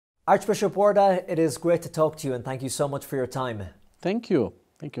Archbishop Warda, it is great to talk to you and thank you so much for your time. Thank you.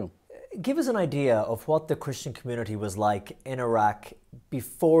 Thank you. Give us an idea of what the Christian community was like in Iraq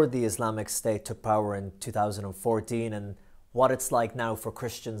before the Islamic State took power in 2014 and what it's like now for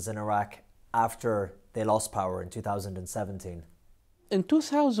Christians in Iraq after they lost power in 2017. In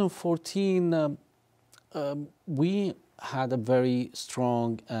 2014, we had a very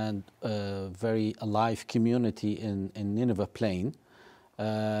strong and very alive community in Nineveh Plain.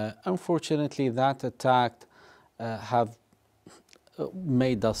 Unfortunately, that attack have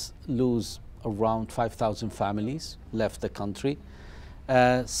made us lose around 5,000 families, left the country.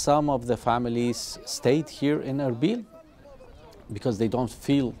 Some of the families stayed here in Erbil because they don't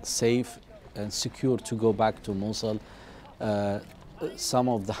feel safe and secure to go back to Mosul. Some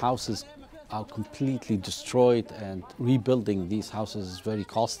of the houses are completely destroyed and rebuilding these houses is very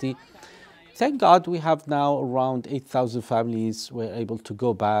costly. Thank God we have now around 8,000 families were able to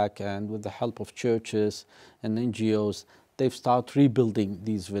go back, and with the help of churches and NGOs, they've started rebuilding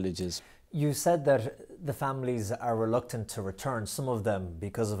these villages. You said that the families are reluctant to return, some of them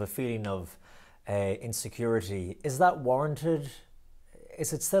because of a feeling of insecurity. Is that warranted?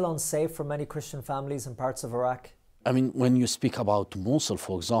 Is it still unsafe for many Christian families in parts of Iraq? I mean, when you speak about Mosul,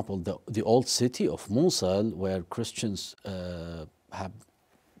 for example, the old city of Mosul, where Christians have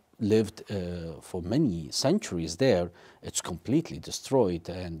lived for many centuries there, it's completely destroyed,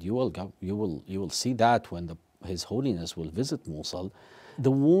 and you will see that when His Holiness will visit Mosul.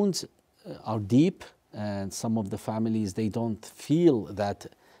 The wounds are deep, and some of the families, they don't feel that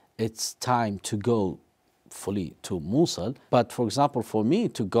it's time to go fully to Mosul. But for example, for me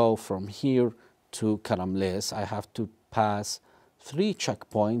to go from here to Karamles, I have to pass 3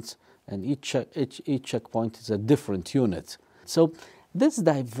 checkpoints, and each checkpoint is a different unit. So this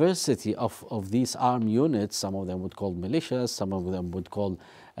diversity of these armed units, some of them would call militias, some of them would call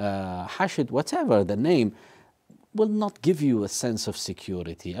Hashid, whatever the name, will not give you a sense of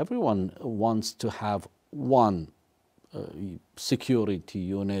security. Everyone wants to have one security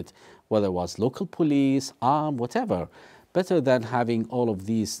unit, whether it was local police, armed, whatever, better than having all of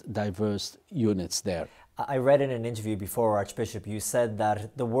these diverse units there. I read in an interview before, Archbishop, you said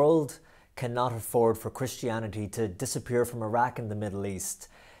that the world cannot afford for Christianity to disappear from Iraq and the Middle East.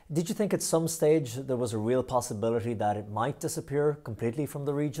 Did you think at some stage there was a real possibility that it might disappear completely from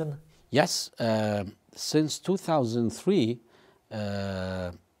the region? Yes. Since 2003,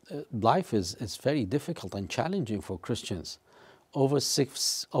 life is very difficult and challenging for Christians. Over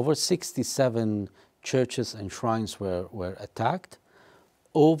 67 churches and shrines were attacked.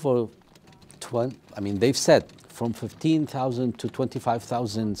 Over 20, they've said from 15,000 to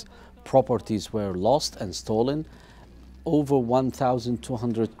 25,000 properties were lost and stolen. Over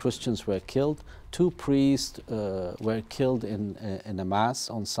 1,200 Christians were killed. 2 priests were killed in a mass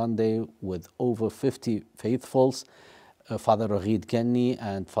on Sunday with over 50 faithfuls, Father Ragid Genni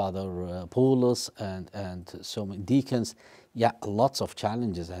and Father Paulus and so many deacons. Yeah, lots of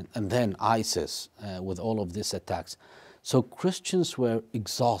challenges, and then ISIS with all of these attacks. So Christians were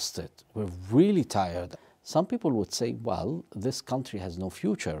exhausted, were really tired. Some people would say, well, this country has no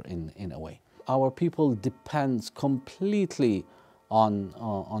future in a way. Our people depends completely on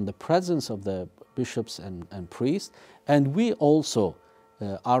the presence of the bishops and priests, and we also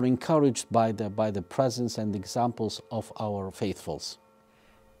are encouraged by the presence and examples of our faithfuls.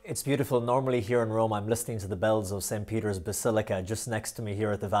 It's beautiful. Normally here in Rome, I'm listening to the bells of St. Peter's Basilica just next to me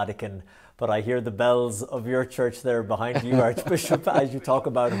here at the Vatican, but I hear the bells of your church there behind you, Archbishop, as you talk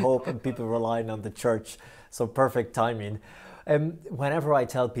about hope and people relying on the church. So perfect timing. Whenever I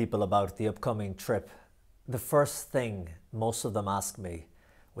tell people about the upcoming trip, the first thing most of them ask me,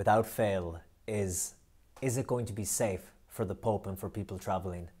 without fail, is it going to be safe for the Pope and for people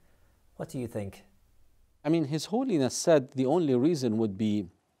traveling? What do you think? I mean, His Holiness said the only reason would be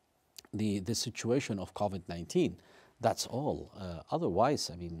the situation of COVID-19. That's all. Otherwise,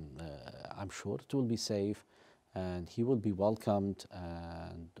 I'm sure it will be safe and he will be welcomed,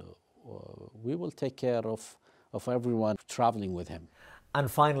 and we will take care of everyone traveling with him. And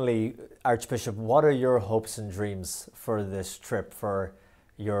finally, Archbishop, what are your hopes and dreams for this trip, for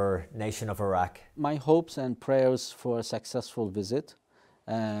your nation of Iraq? My hopes and prayers for a successful visit,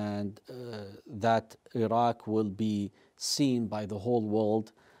 and that Iraq will be seen by the whole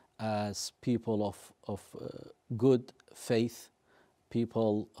world as people of good faith,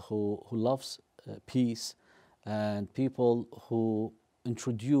 people who loves peace, and people who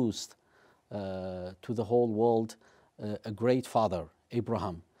introduced to the whole world a great father,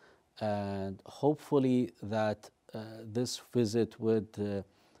 Abraham. And hopefully that this visit would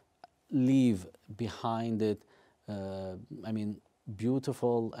leave behind it,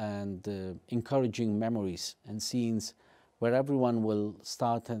 beautiful and encouraging memories and scenes where everyone will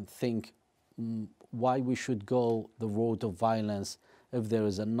start and think why we should go the road of violence if there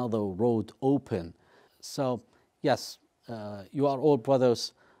is another road open. So yes, you are all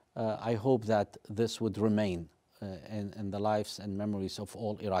brothers. I hope that this would remain in the lives and memories of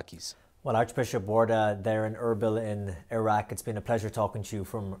all Iraqis. Well, Archbishop Warda there in Erbil in Iraq, it's been a pleasure talking to you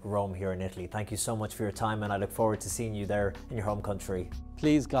from Rome here in Italy. Thank you so much for your time, and I look forward to seeing you there in your home country.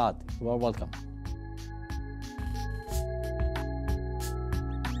 Please God, you are welcome.